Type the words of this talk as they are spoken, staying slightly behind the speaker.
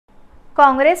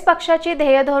काँग्रेस पक्षाची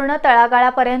ध्येयधोरणं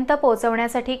तळागाळापर्यंत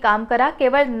पोहोचवण्यासाठी काम करा,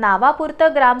 केवळ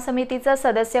नावापुरतं ग्राम समितीचं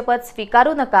सदस्यपद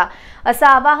स्वीकारू नका, असं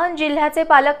आवाहन जिल्ह्याचे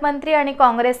पालकमंत्री आणि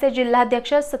काँग्रेसचे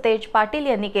जिल्हाध्यक्ष सतेज पाटील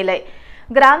यांनी केलंय।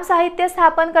 ग्राम साहित्य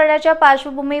स्थापन करण्याच्या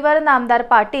पार्श्वभूमीवर नामदार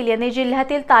पाटील यांनी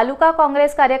जिल्ह्यातील तालुका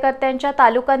काँग्रेस कार्यकर्त्यांच्या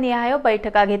तालुकानिहाय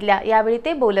बैठका घेतल्या। यावेळी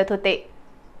ते बोलत होते।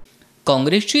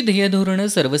 काँग्रेसची ध्येयधोरणं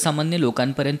सर्वसामान्य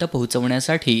लोकांपर्यंत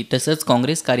पोहोचवण्यासाठी तसंच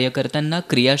काँग्रेस कार्यकर्त्यांना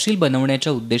क्रियाशील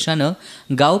बनवण्याच्या उद्देशानं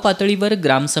गाव पातळीवर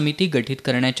ग्राम समिती गठीत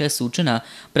करण्याच्या सूचना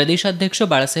प्रदेशाध्यक्ष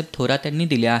बाळासाहेब थोरात यांनी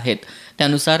दिल्या आहेत।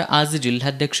 त्यानुसार आज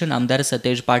जिल्हाध्यक्ष नामदार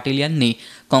सतेज पाटील यांनी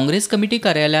काँग्रेस कमिटी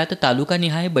कार्यालयात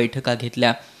तालुकानिहाय बैठका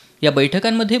घेतल्या। या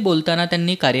बैठकांमध्ये बोलताना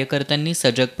त्यांनी कार्यकर्त्यांनी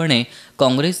सजगपणे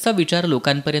काँग्रेसचा विचार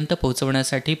लोकांपर्यंत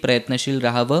पोहोचवण्यासाठी प्रयत्नशील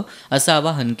राहावं असं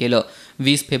आवाहन केलं।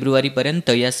 20 फेब्रुवारीपर्यंत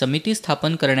या समिती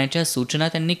स्थापन करण्याच्या सूचना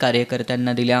त्यांनी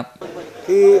कार्यकर्त्यांना दिल्या।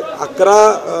 की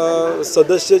 11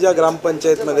 सदस्य ज्या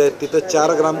ग्रामपंचायतमध्ये आहेत तिथं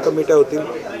 4 ग्राम कमिट्या होतील,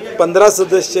 15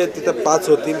 सदस्य आहेत तिथं 5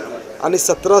 होतील आणि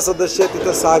 17 सदस्य आहेत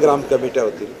तिथं 6 ग्राम कमिट्या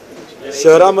होतील।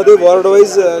 शहरामध्ये वॉर्ड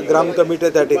वाईज ग्राम कमिट्या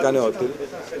त्या ठिकाणी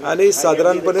होतील आणि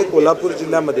साधारणपणे कोल्हापूर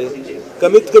जिल्ह्यामध्ये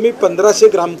कमीत कमी 1500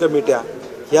 ग्राम कमिट्या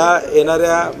ह्या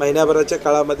येणाऱ्या महिन्याभराच्या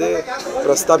काळामध्ये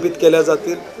प्रस्थापित केल्या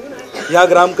जातील। ह्या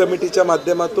ग्राम कमिटीच्या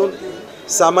माध्यमातून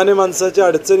सामान्य माणसाच्या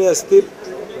अडचणी असतील,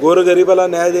 गोरगरिबाला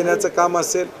न्याय देण्याचं काम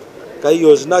असेल, काही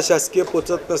योजना शासकीय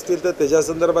पोचत नसतील तर त्याच्या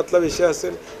संदर्भातला विषय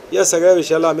असेल, या सगळ्या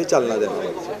विषयाला आम्ही चालना देणार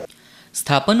आहोत।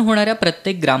 स्थापन होणाऱ्या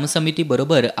प्रत्येक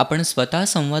ग्रामसमितीबरोबर आपण स्वतः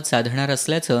संवाद साधणार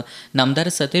असल्याचं नामदार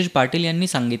सतेज पाटील यांनी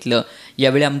सांगितलं।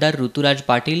 यावेळी आमदार ऋतुराज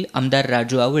पाटील, आमदार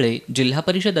राजू आवळे, जिल्हा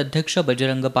परिषद अध्यक्ष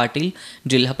बजरंग पाटील,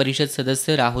 जिल्हा परिषद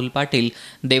सदस्य राहुल पाटील,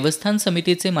 देवस्थान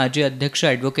समितीचे माजी अध्यक्ष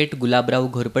ॲडव्होकेट गुलाबराव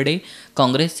घोरपडे,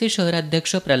 काँग्रेसचे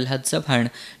शहराध्यक्ष प्रल्हाद चव्हाण,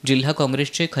 जिल्हा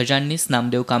काँग्रेसचे खजाननीस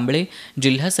नामदेव कांबळे,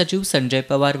 जिल्हा सचिव संजय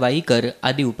पवार वाईकर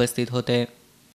आदी उपस्थित होते।